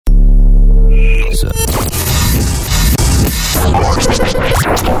Breaks.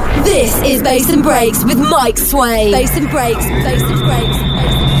 This is Bass and Breaks with Mike Sway. Bass and Breaks, Bass and Breaks, Bass and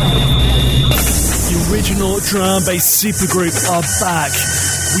Breaks. The original drum and bass supergroup are back.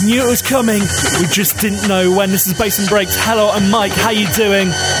 We knew it was coming, we just didn't know when. This is Bass and Breaks. Hello, I'm Mike. How you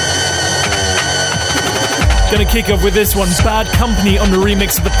doing? Gonna kick off with this one, Bad Company on the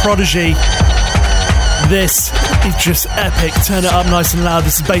remix of The Prodigy. This is just epic. Turn it up nice and loud.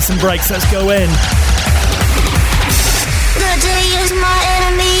 This is Bass and Breaks. Let's go in. The day is my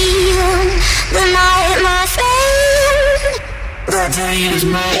enemy, the night my friend. The day is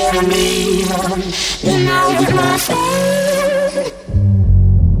my enemy, the night my friend.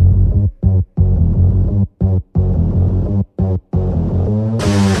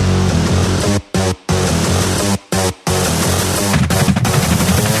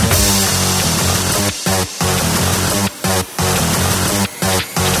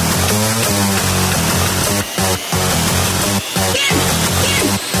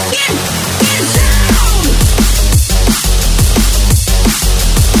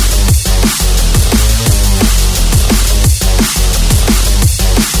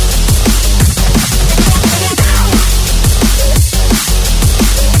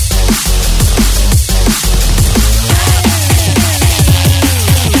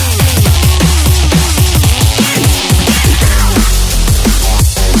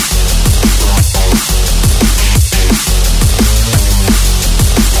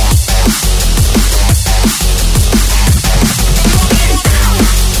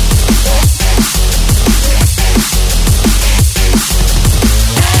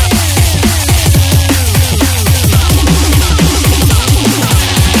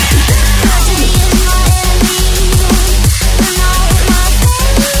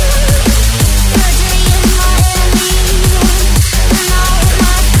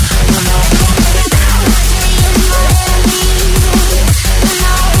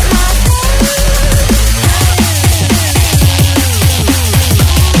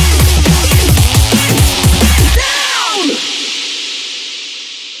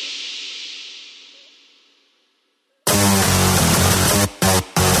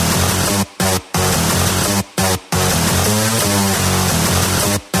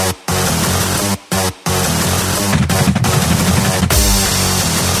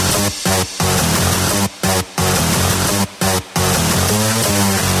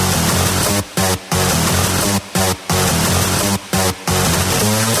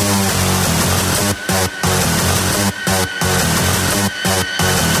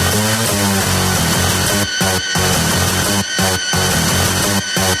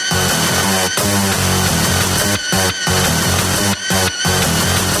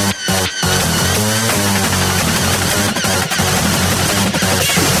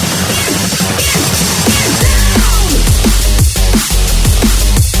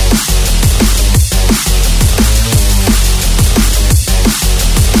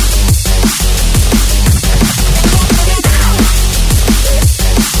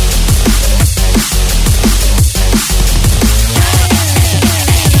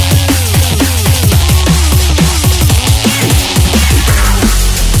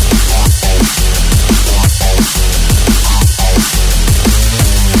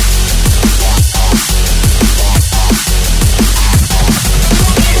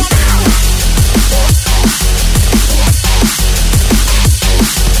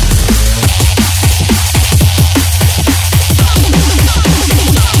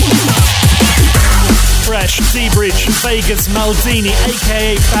 Vegas Maldini,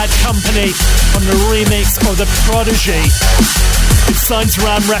 aka Bad Company, on the remix of The Prodigy. It's signed to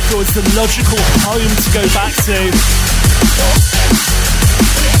Ram Records, the logical home to go back to.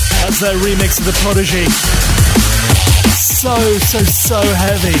 That's their remix of The Prodigy. So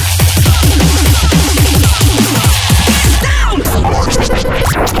heavy.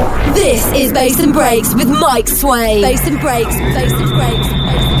 This is Bass and Breaks with Mike Sway. Bass and Breaks, Bass and Breaks, Bass and Breaks.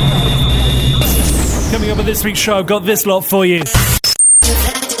 Coming up on this week's show, I've got this lot for you.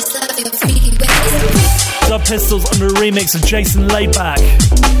 Dub Pistols on the remix of Jason Laidback.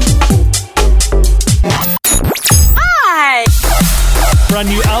 Hi! Brand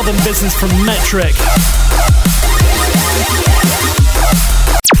new album Business from Metric.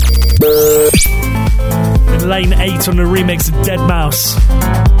 And Lane 8 on the remix of Dead Mouse.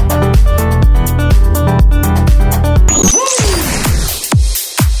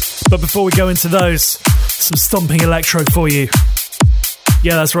 But before we go into those, some stomping electro for you.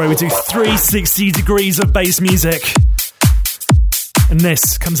 Yeah, that's right, we do 360 degrees of bass music. And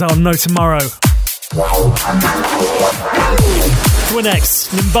this comes out on No Tomorrow. Twin X,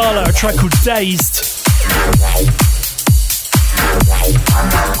 Nimbala, a track called Dazed.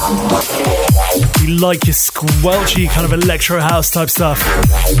 You like your squelchy kind of electro house type stuff,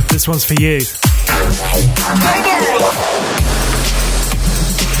 this one's for you.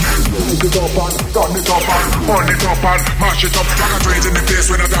 Turn it up and burn it up and mash it up. Like a trade in the face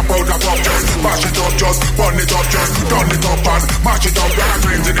when I drop out the pop. Just mash it up, just burn it up, just turn it up and mash it up. Like a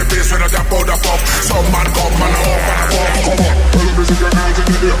trade in the face when I drop out the pop. Some man come and off and off. Come on, let me see your hands in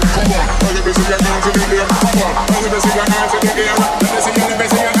the air. Come on, let me see your hands in the air. Come on, let me see your hands in the air. Let me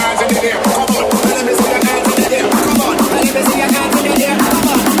see your hands in the air. Come on, let me see your hands in the air. Come on, let me see your hands in the air. Come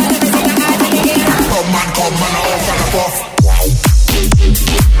on, let me see your hands in the air. Some man come and off and off.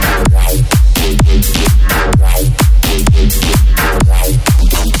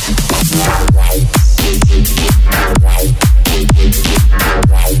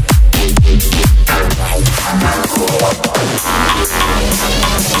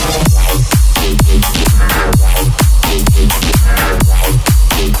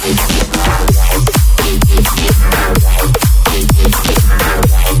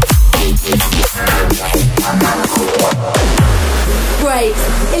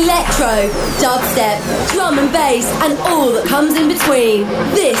 Electro, dubstep, drum and bass, and all that comes in between.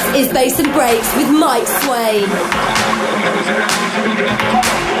 This is Bass and Breaks with Mike Sway.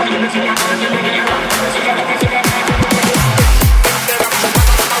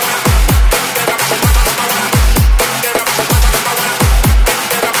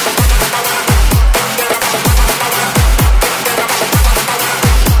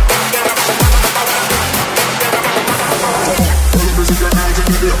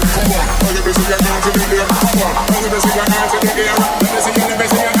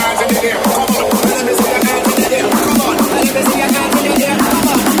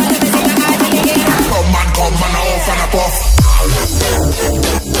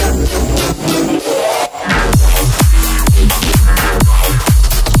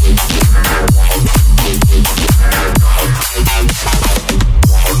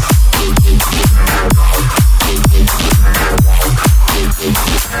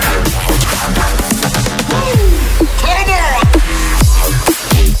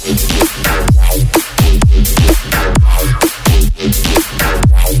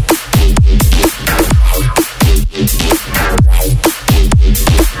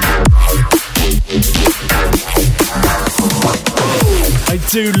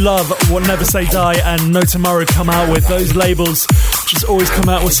 Do love what Never Say Die and No Tomorrow come out with. Those labels just always come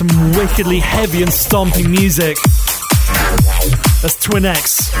out with some wickedly heavy and stomping music. That's Twin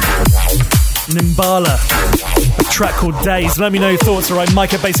X, Nimbala, a track called Days. Let me know your thoughts, alright?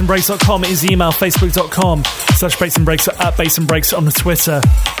 Mike at bassandbreaks.com is the email, facebook.com/bassandbreaks or at bassandbreaks on the Twitter.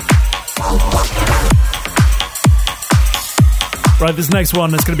 Right, this next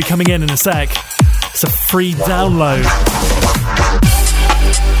one is going to be coming in a sec. It's a free download.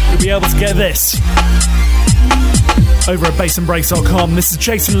 You'll be able to get this over at bassandbreaks.com. This is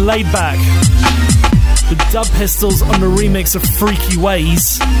Jason Laidback, the Dub Pistols on the remix of Freaky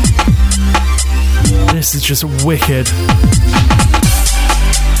Ways. This is just wicked.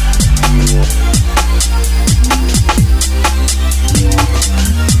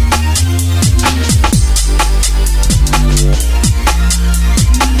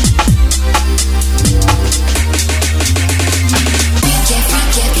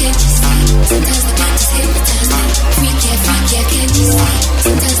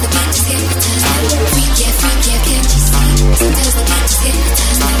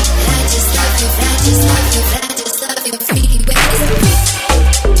 I just love you, freaky ways.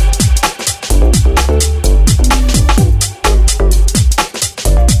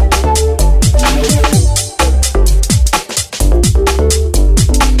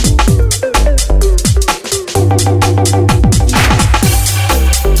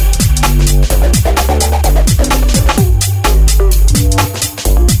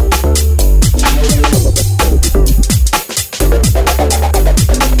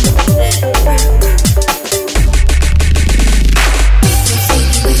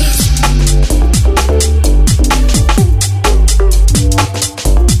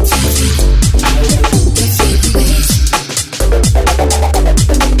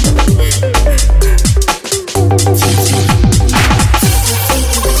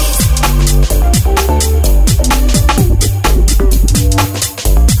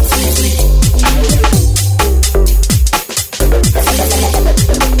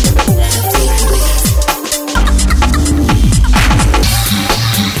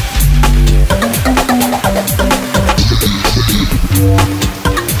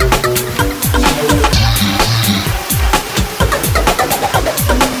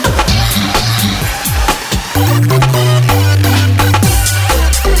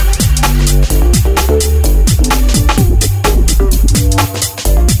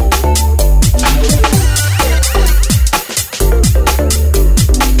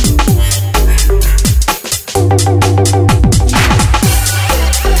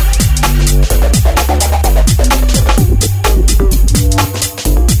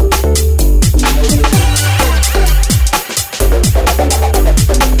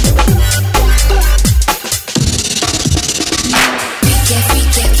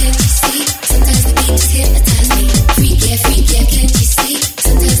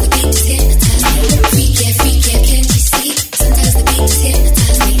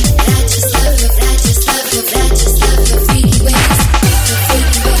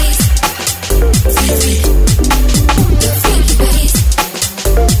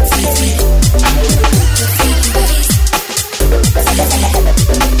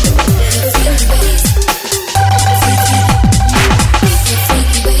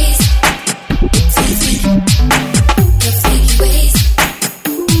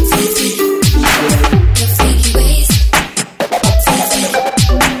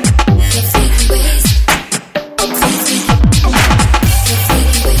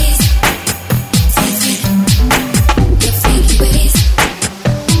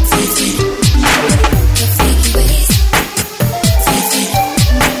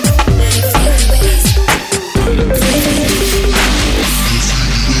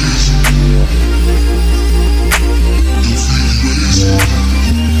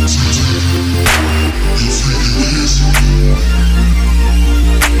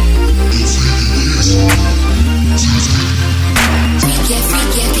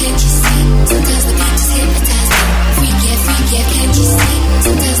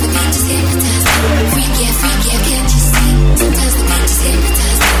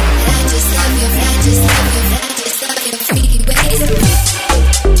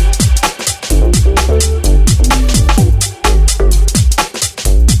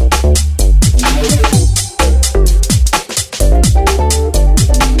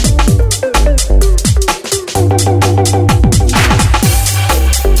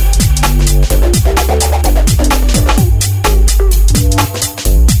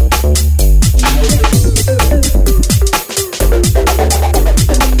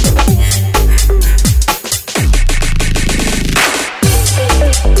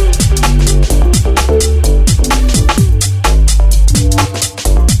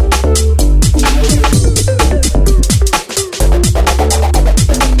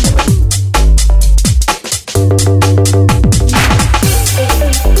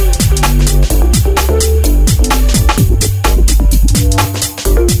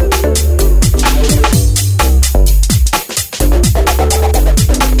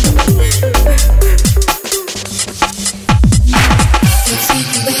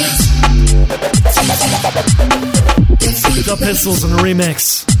 Pistols on a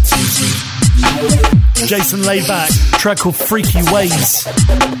remix. Jason Laidback, track called Freaky Ways.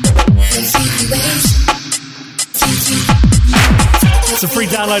 It's a free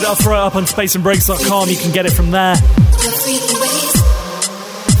download. I'll throw it up on spaceandbreaks.com. You can get it from there.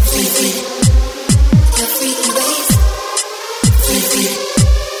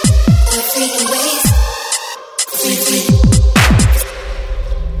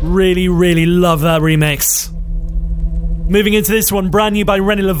 Really, really love that remix. Moving into this one, brand new by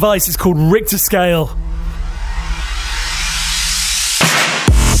Rennie LeVice. It's called Richter Scale.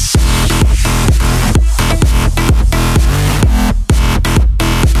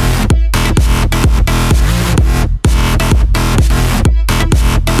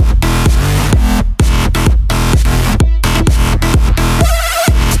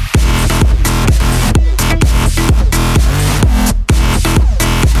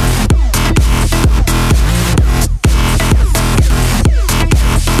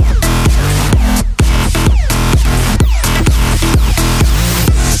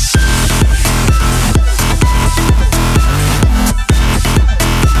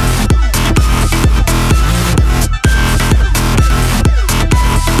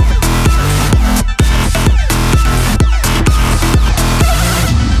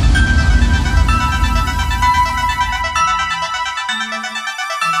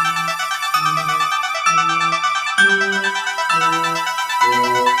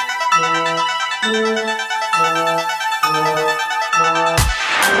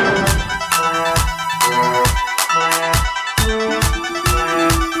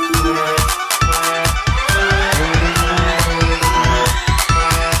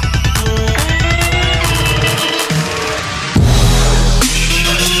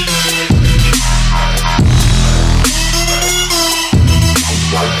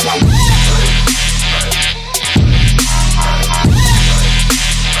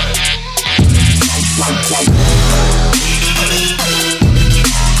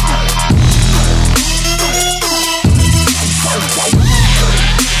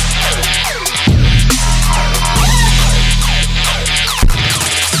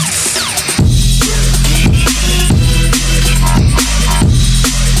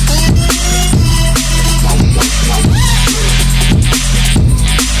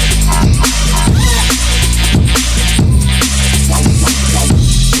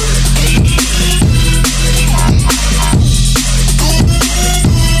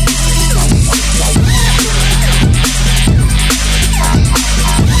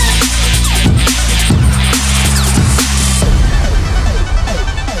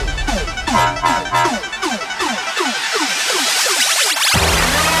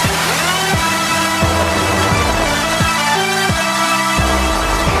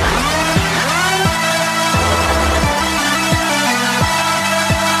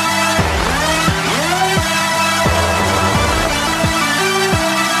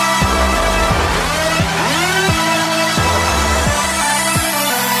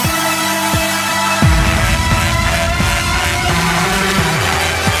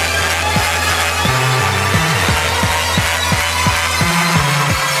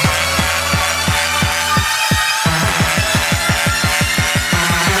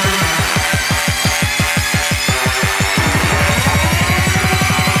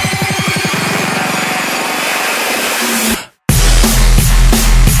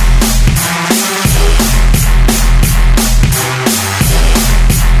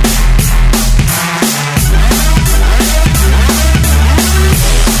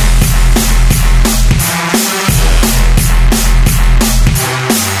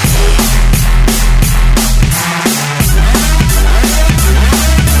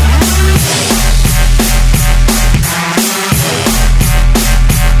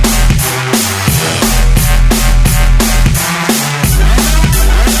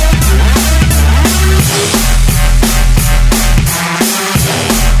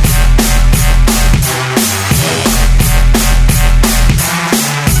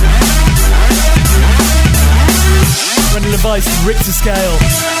 Richter Scale.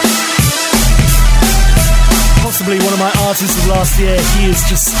 Possibly one of my artists of last year. He has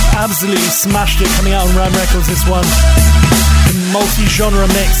just absolutely smashed it, coming out on Ram Records, this one. A multi-genre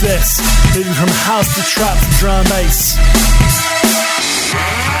mix, this. Moving from house to trap to drum and bass.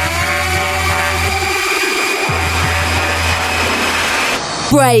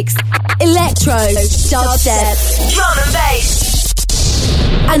 Breaks, electro, dubstep, drum and bass,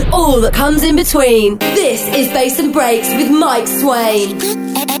 and all that comes in between. This is Bass and Breaks with Mike Swain.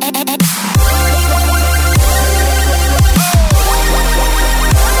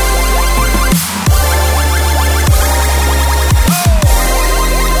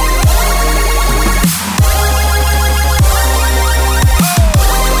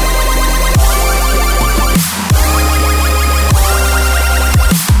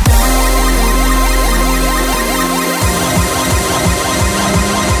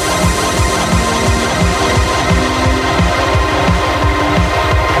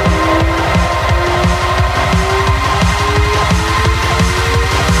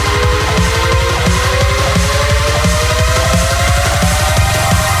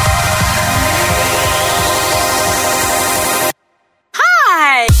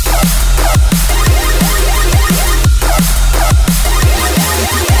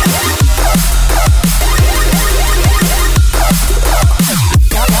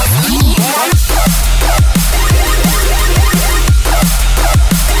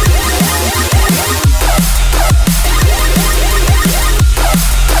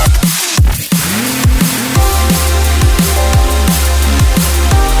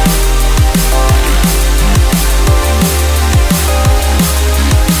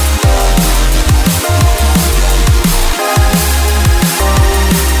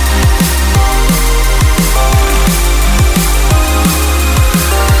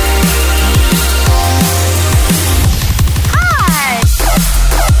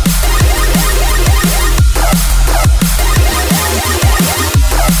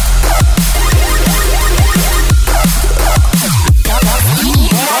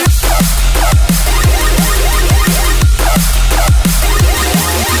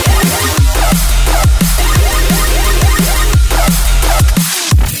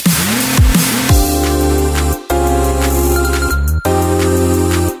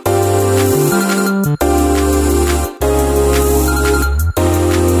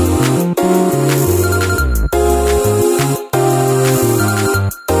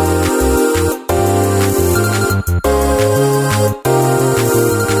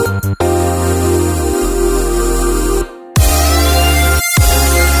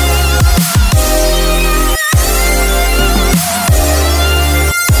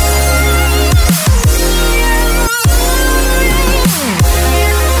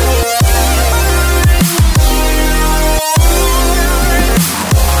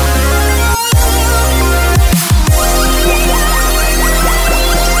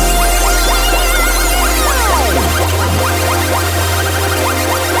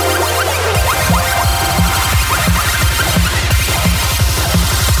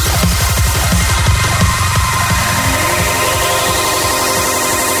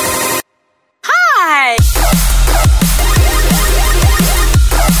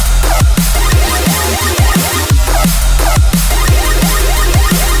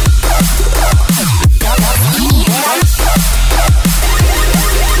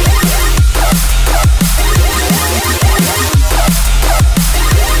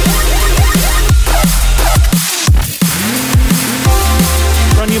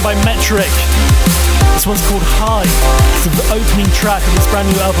 by Metric. This one's called High. It's the opening track of this brand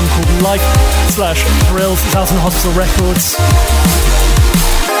new album called Life/Thrills. It's out on Hospital Records.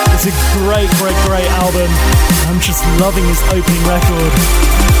 It's a great album. I'm just loving this opening record.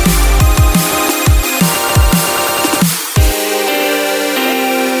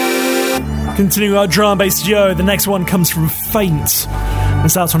 Continuing our drum bass duo, the next one comes from Faint.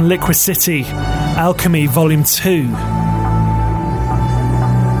 It's out on Liquid City, Alchemy Volume 2.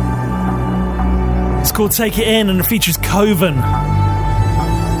 It's called Take It In and it features Coven.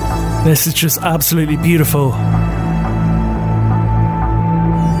 This is just absolutely beautiful.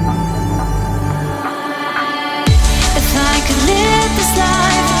 If I could live this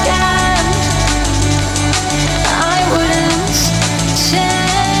life again, I wouldn't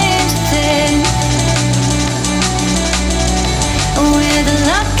change a thing. We're the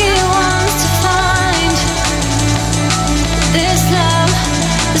lucky ones to find this love,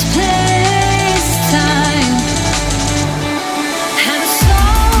 this place, this time. And so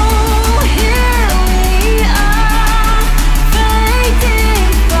here we are, fading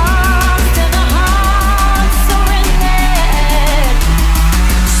fast and our hearts surrendered.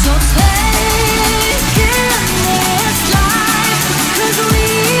 So take in this life, 'cause we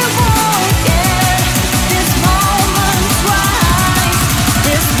won't get this moment twice,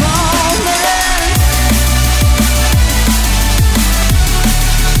 this moment.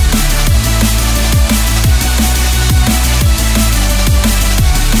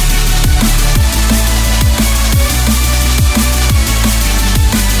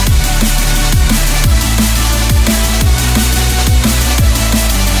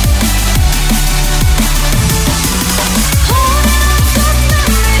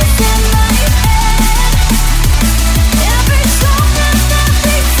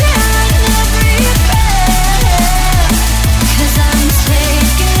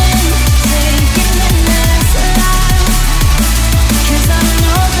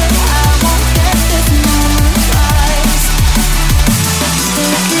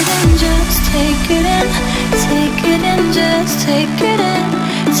 Take it in,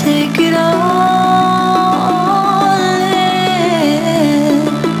 take it all in.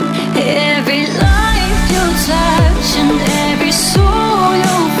 Every life you touch and every soul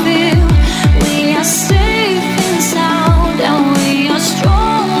you feel, we are safe and sound and we are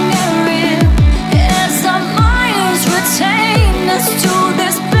strong and real. As our minds retain us to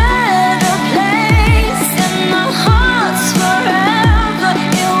this better place, in our hearts forever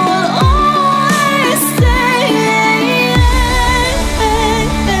it will always stay.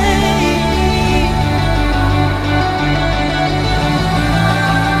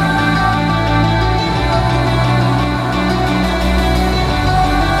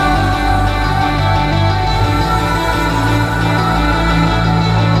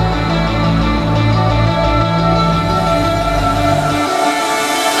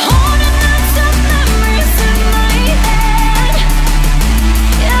 Holding on to memories in my head,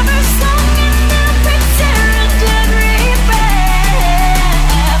 every song and every tear and every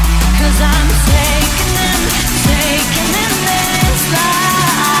breath. 'Cause I'm taking in this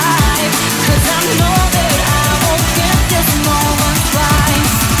life. 'Cause I know that I won't get this moment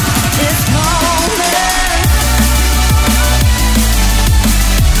twice, this moment.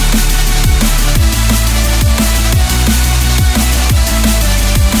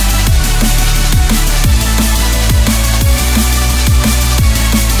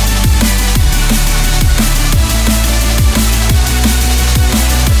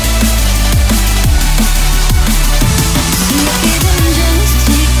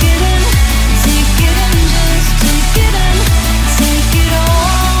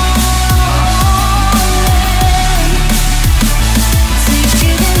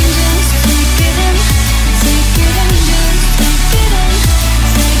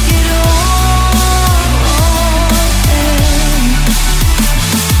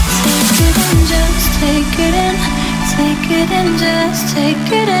 Just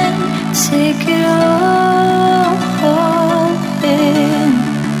take it in, take it all in.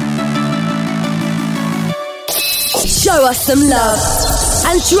 Show us some love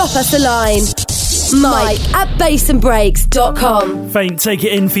and drop us a line. Mike@bassandbreaks.com. Faint, Take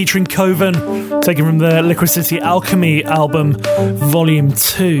It In featuring Coven, taken from the Liquid City Alchemy album, Volume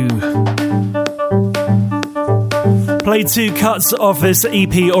 2. Played 2 cuts of this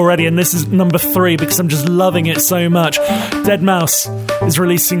EP already, and this is number 3 because I'm just loving it so much. Deadmau5 is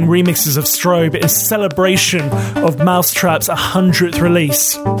releasing remixes of Strobe in celebration of Mousetrap's 100th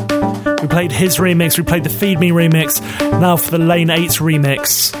release. We played his remix, we played the Feed Me remix, now for the Lane 8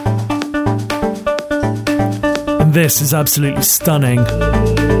 remix. And this is absolutely stunning.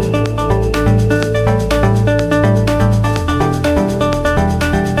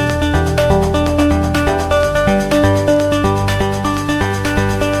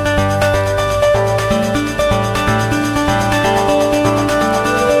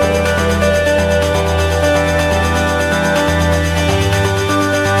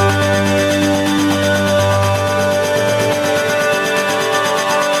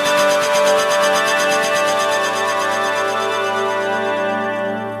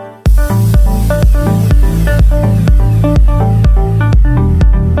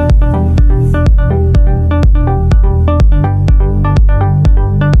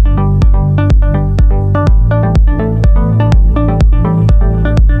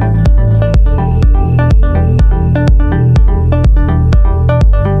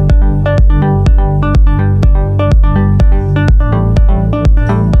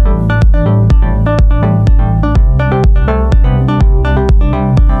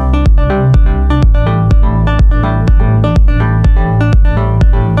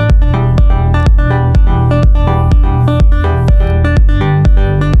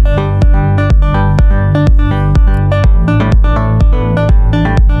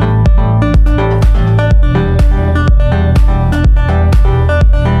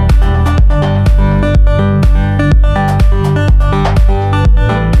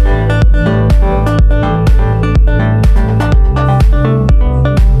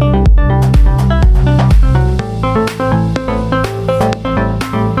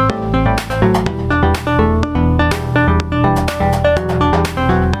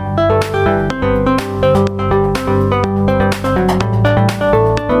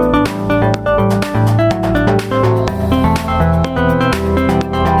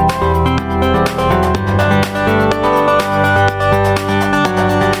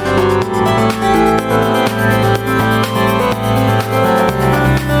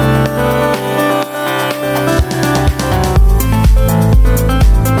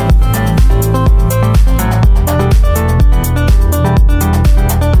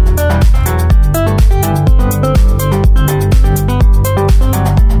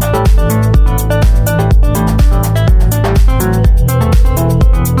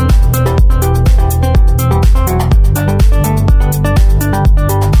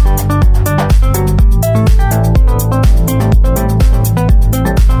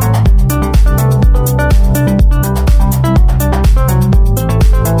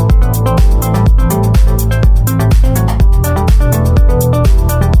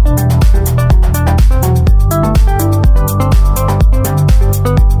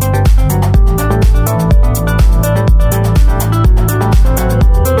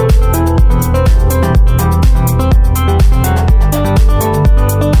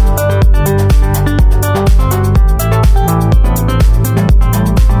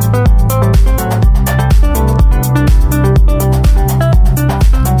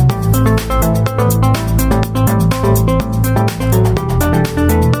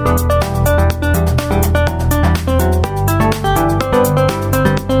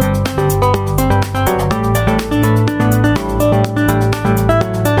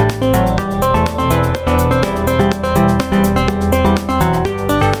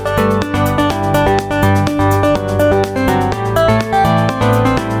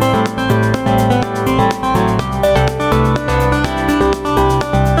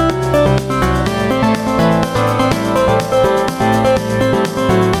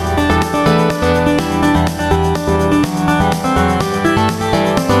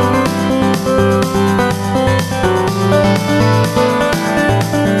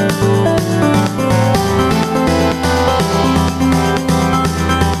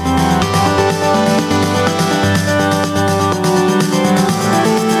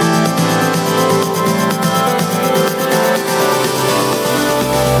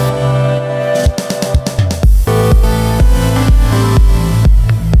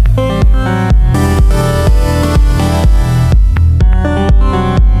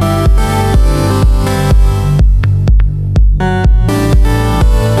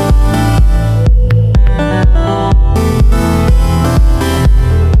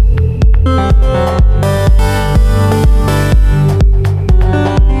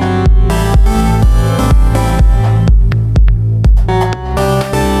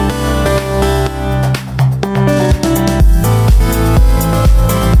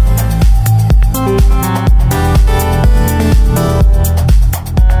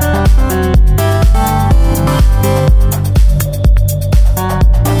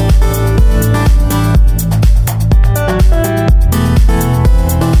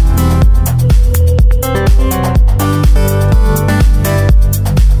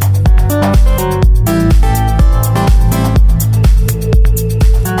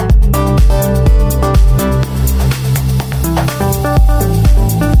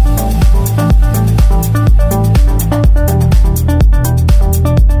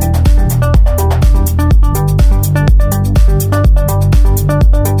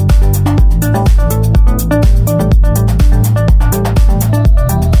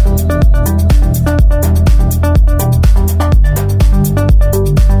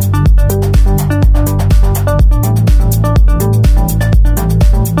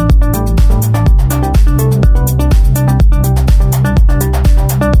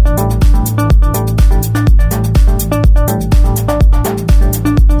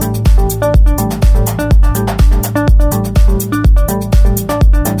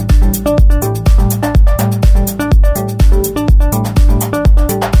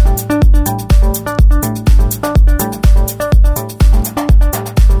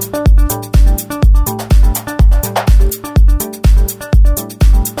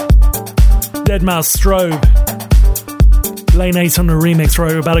 Deadmau5 Strobe. Lane 8 on the remix,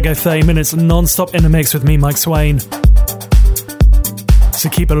 right? We're about to go 30 minutes non-stop in the mix with me, Mike Swain. So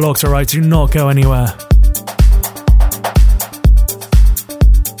keep it locked, alright? Do not go anywhere.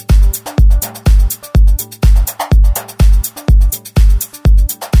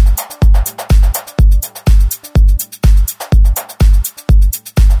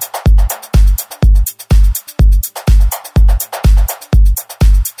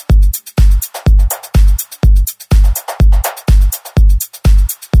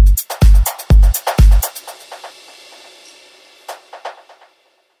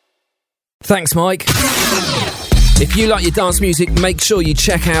 Thanks, Mike. If you like your dance music, make sure you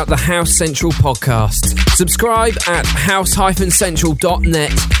check out the House Central podcast. Subscribe at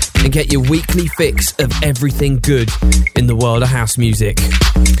house-central.net and get your weekly fix of everything good in the world of house music.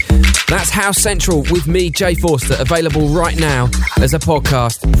 That's House Central with me, Jay Forster, available right now as a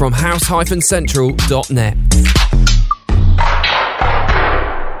podcast from house-central.net.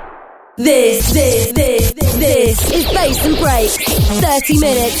 This is Bass and Breaks. 30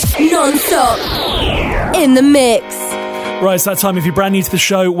 minutes non-stop in the mix. Right, it's that time. If you're brand new to the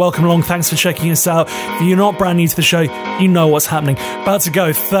show, welcome along. Thanks for checking us out. If you're not brand new to the show, you know what's happening. About to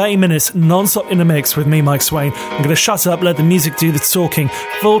go 30 minutes non-stop in the mix with me, Mike Swain. I'm going to shut up, let the music do the talking.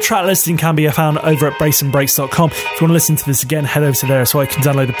 Full track listing can be found over at bassandbreaks.com. If you want to listen to this again, head over to there so I can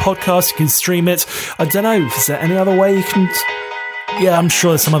download the podcast. You can stream it. I don't know, is there any other way you can... Yeah, I'm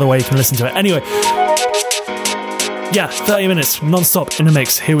sure there's some other way you can listen to it. Anyway, yeah, 30 minutes non-stop in the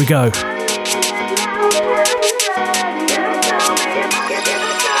mix. Here we go.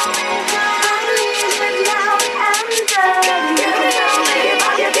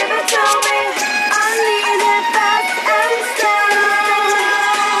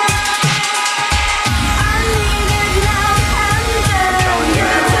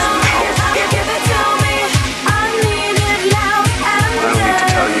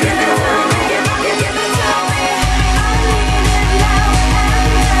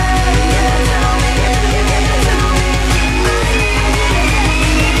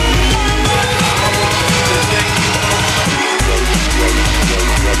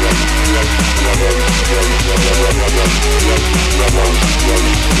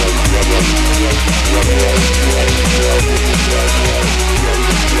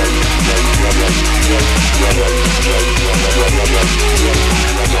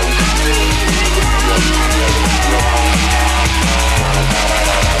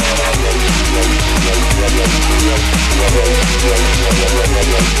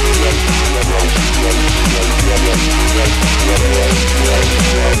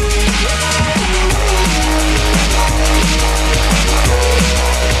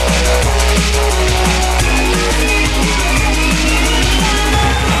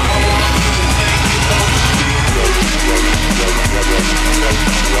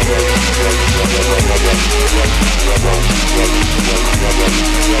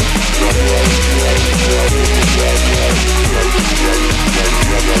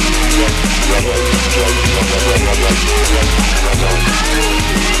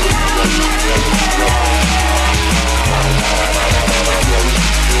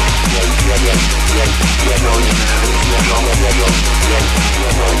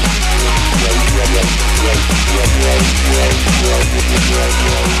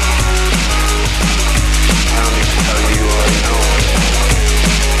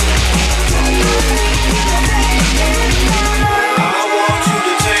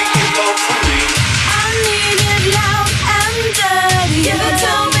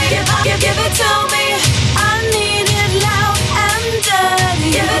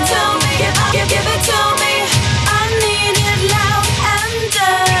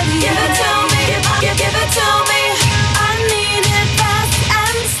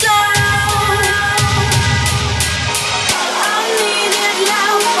 I need it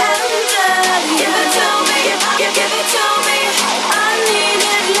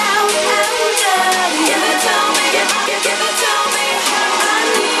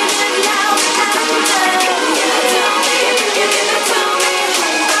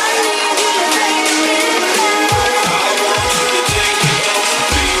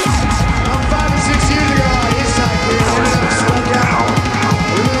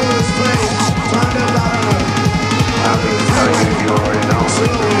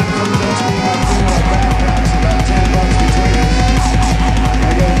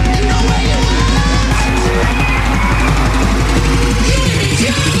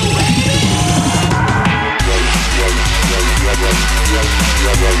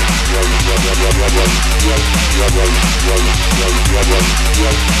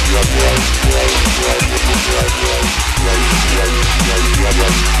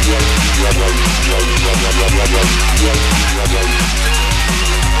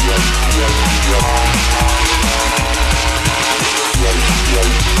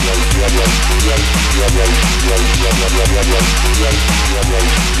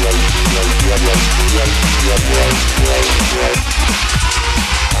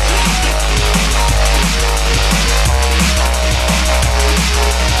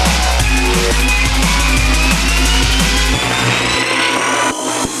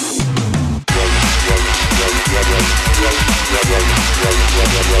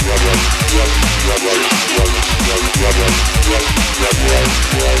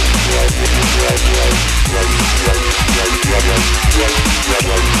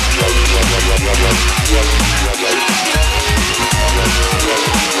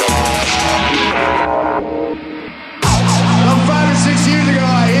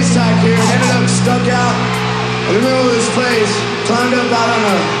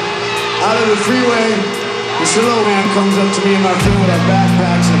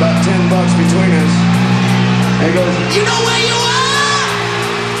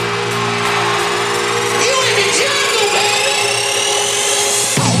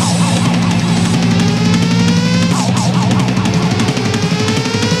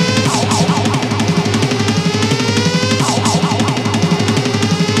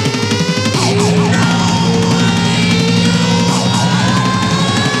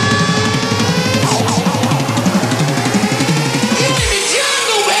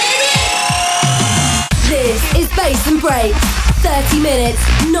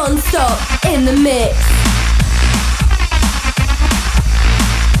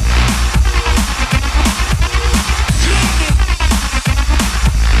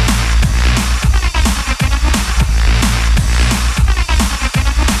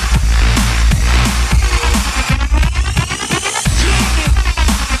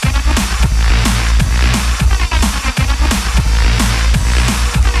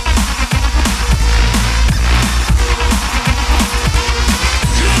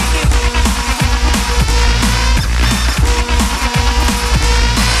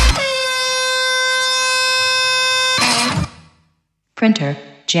Printer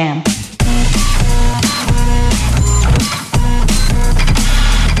Jam.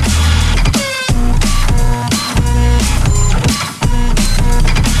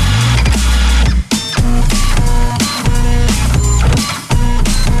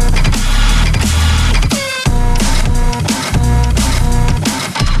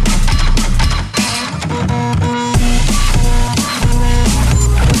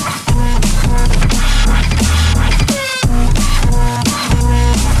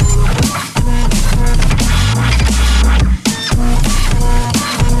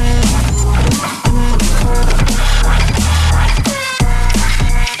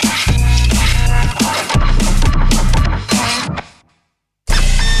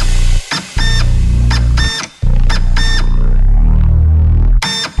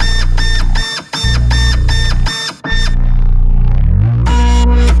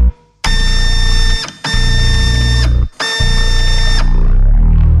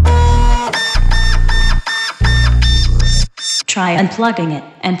 Try unplugging it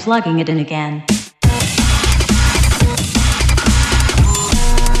and plugging it in again.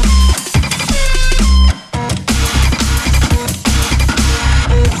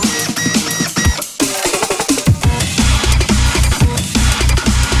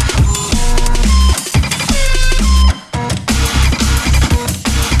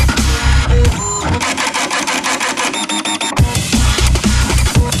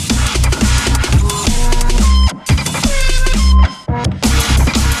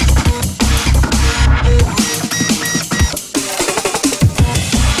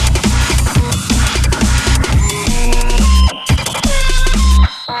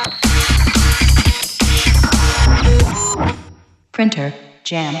 Printer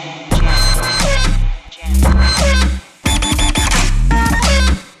Jam.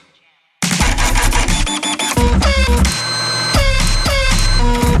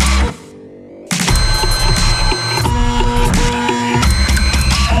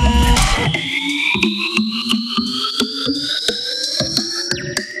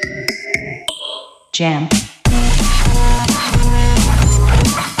 Jam.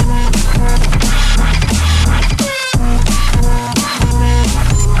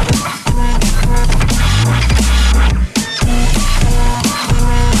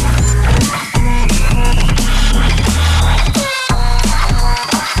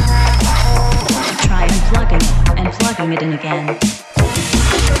 plugging it in again.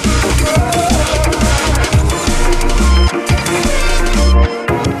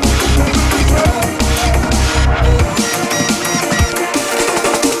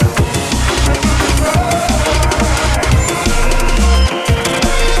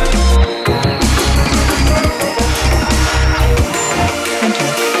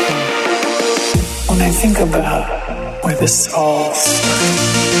 When I think about where this all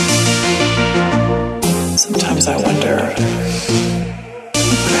started, sometimes I wonder what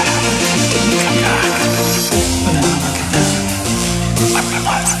would have happened if it didn't come back. But then I look at them, I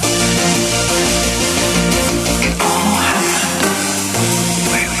realize it all happened the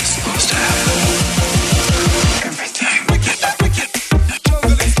way it was supposed to happen. Everything.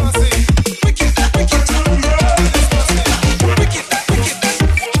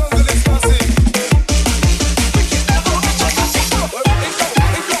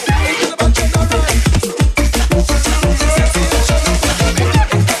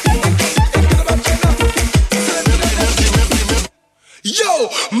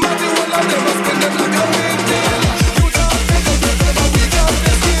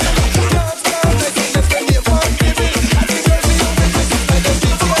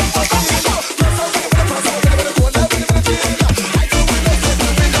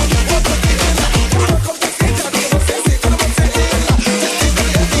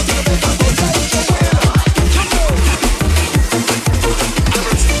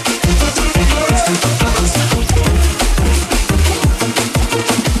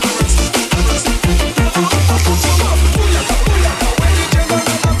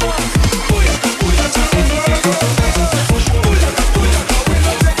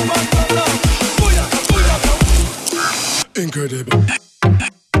 Incredible.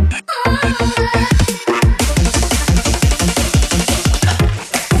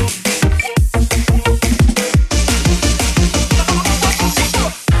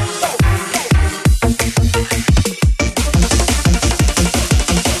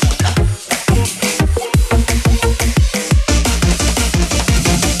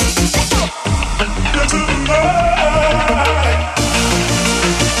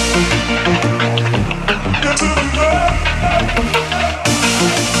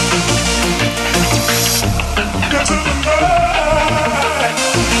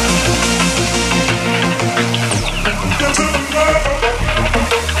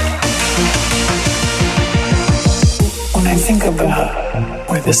 When I think about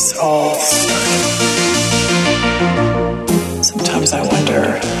where this all started, sometimes I wonder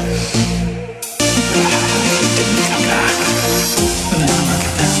what would have happened if it didn't come back. But then I look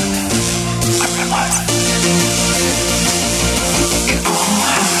at them, I realize it all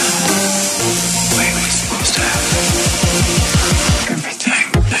happened the way it was supposed to happen. Everything.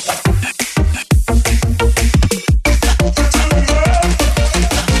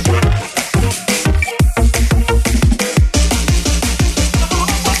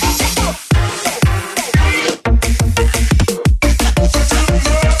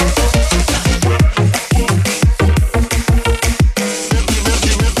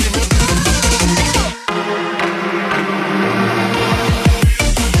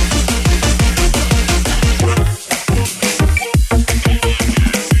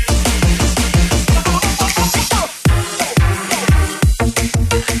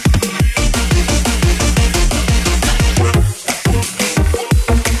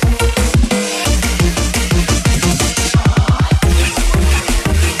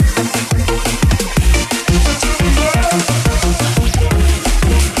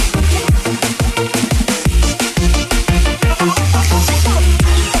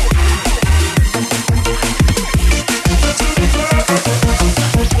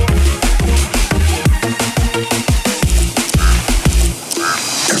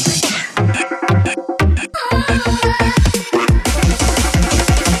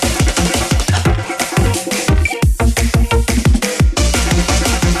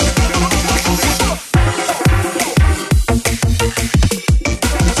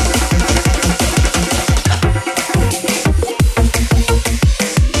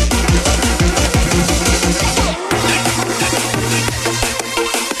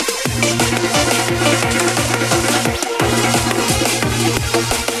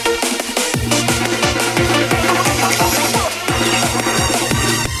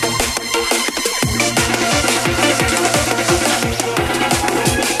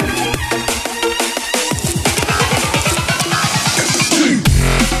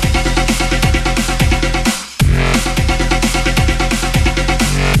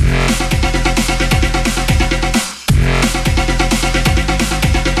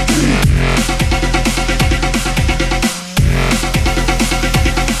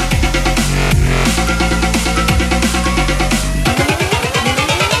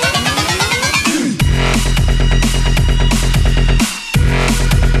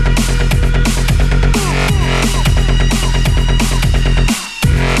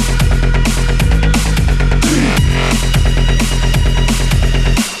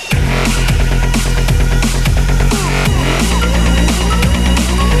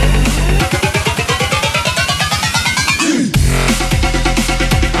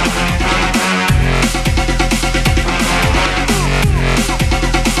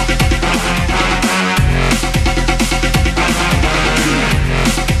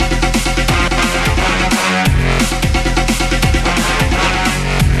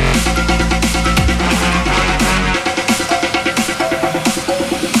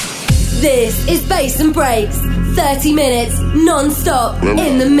 Bass and Breaks. 30 minutes non-stop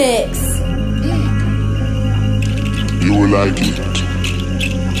in the mix. You will like it.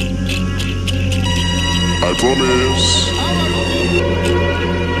 I promise.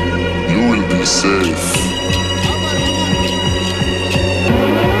 You will be safe.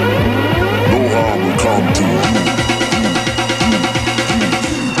 No harm will come to you.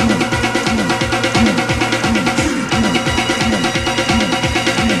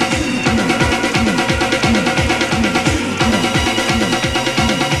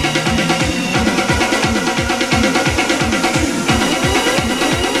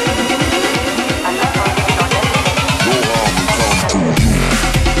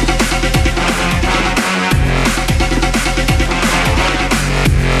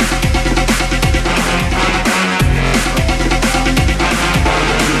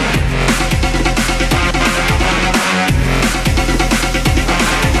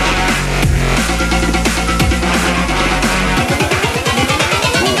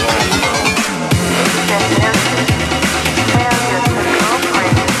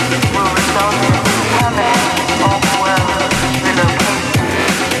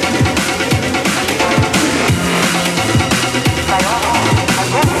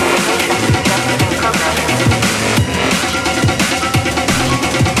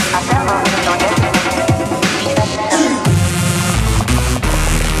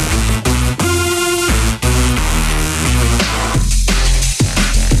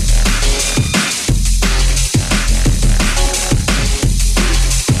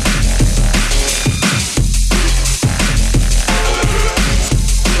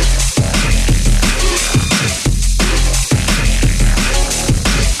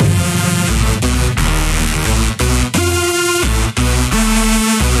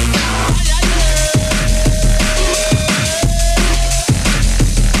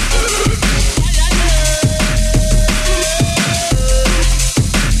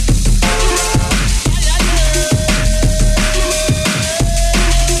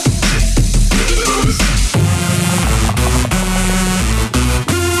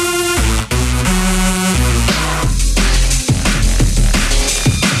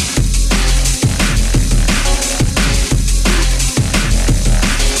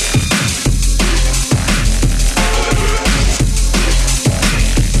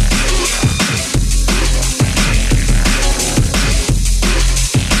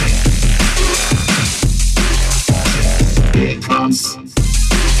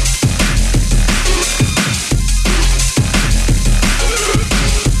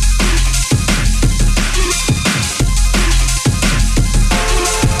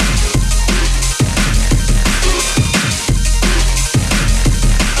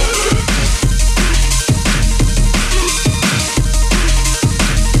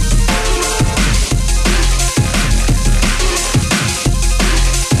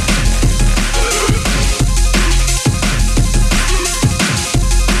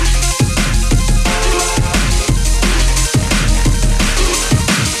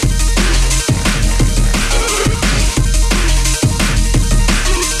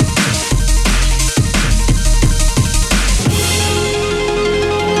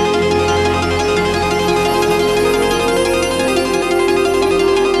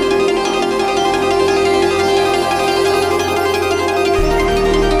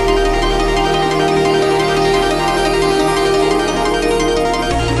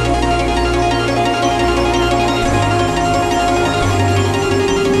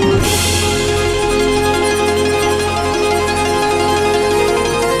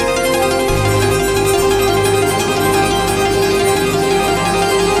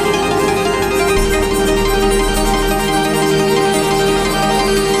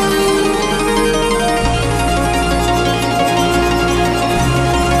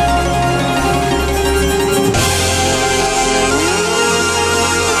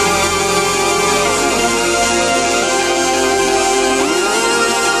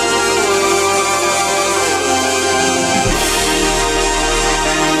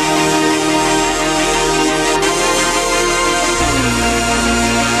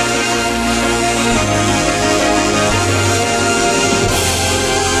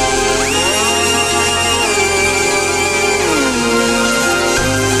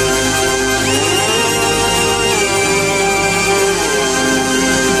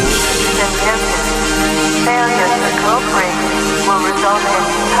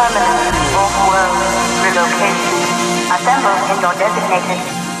 Assemble in your designated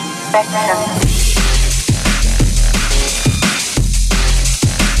section.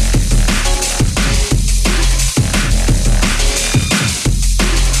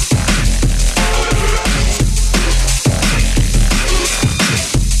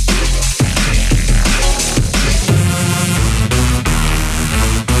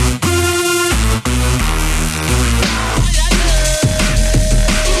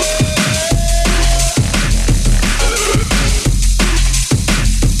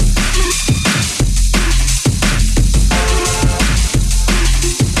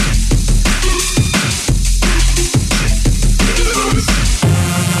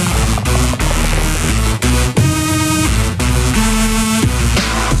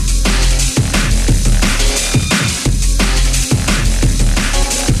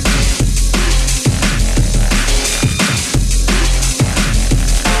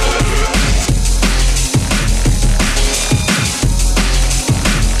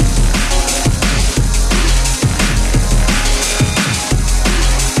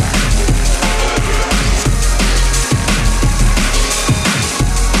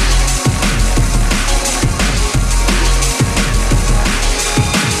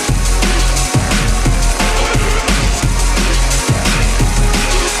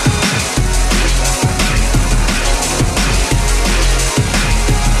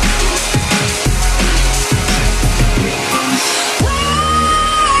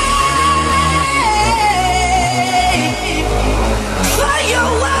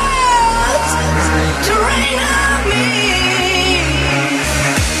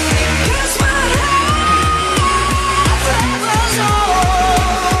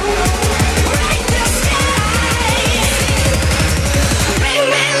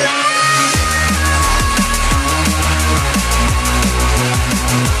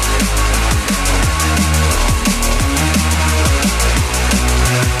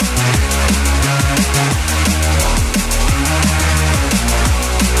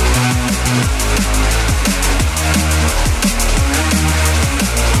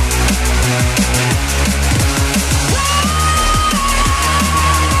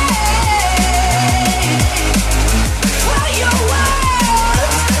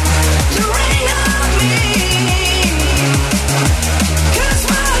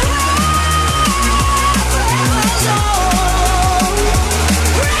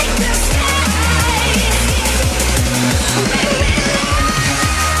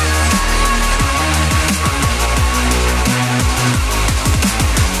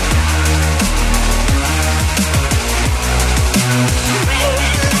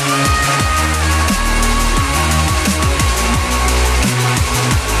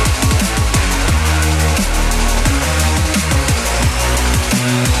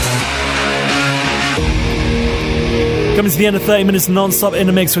 the end of 30 minutes non-stop in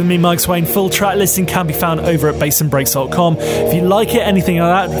a mix with me, Mike Swain. Full track listing can be found over at bassandbreaks.com. If you like it, anything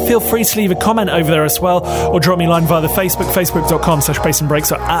like that, feel free to leave a comment over there as well, or drop me a line via the Facebook,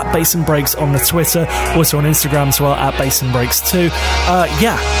 facebook.com/bassandbreaks, or at bassandbreaks on the Twitter, also on Instagram as well, at bassandbreaks too.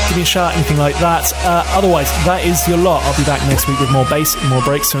 Give me a shout, anything like that. Otherwise, that is your lot. I'll be back next week with more bass and more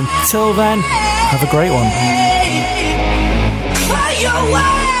breaks. So until then, have a great one. Your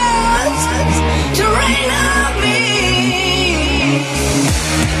words to rain on me.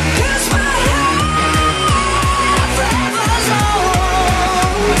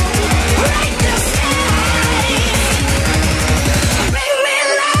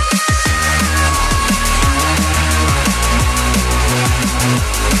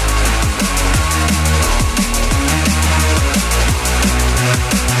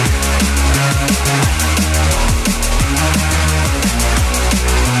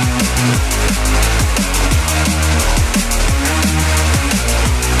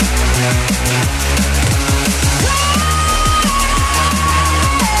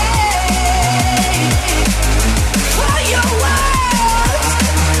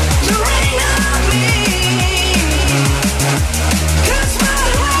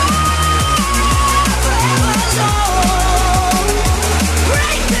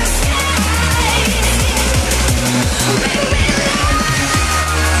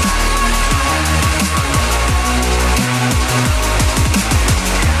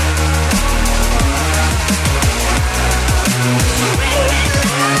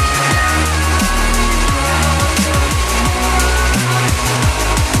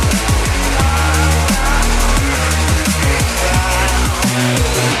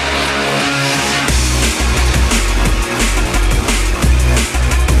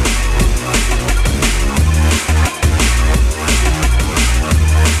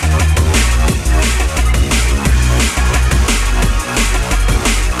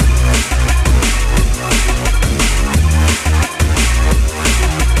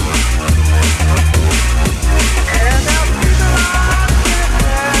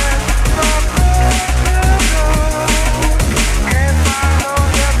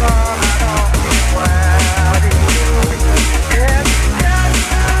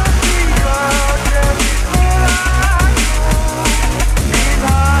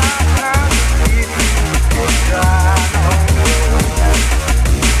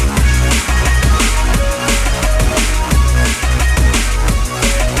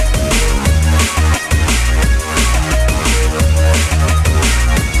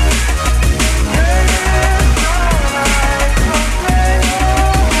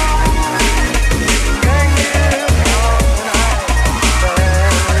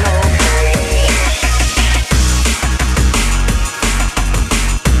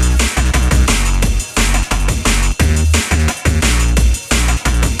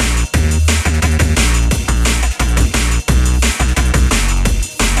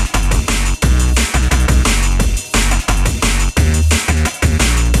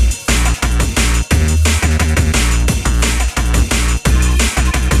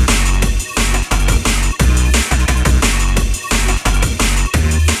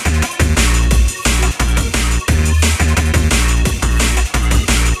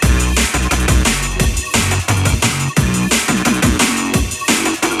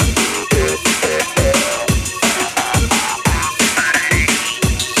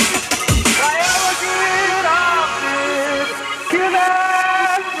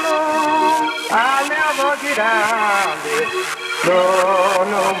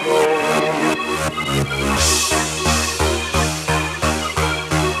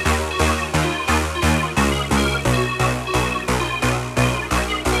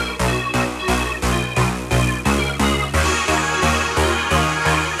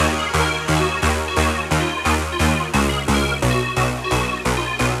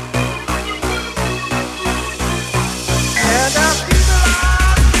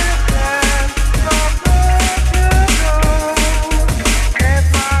 Can't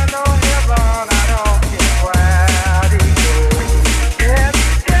find no heaven, I don't care where.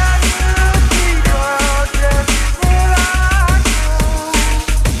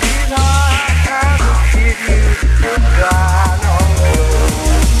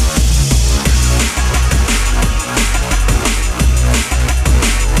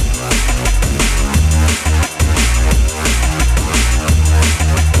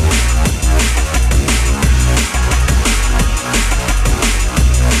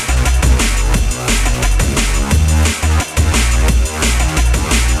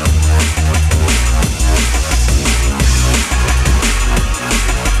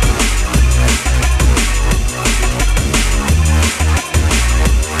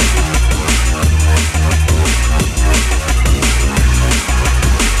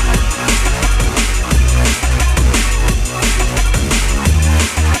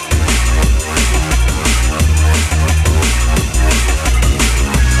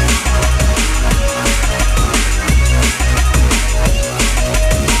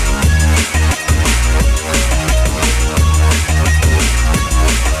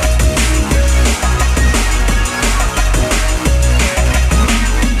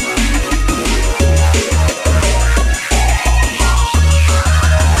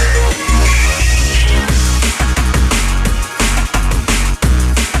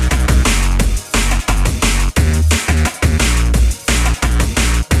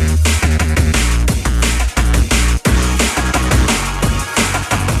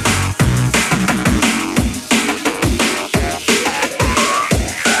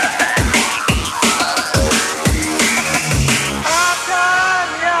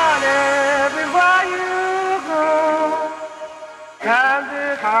 Times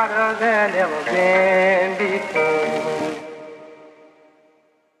is harder than ever been before.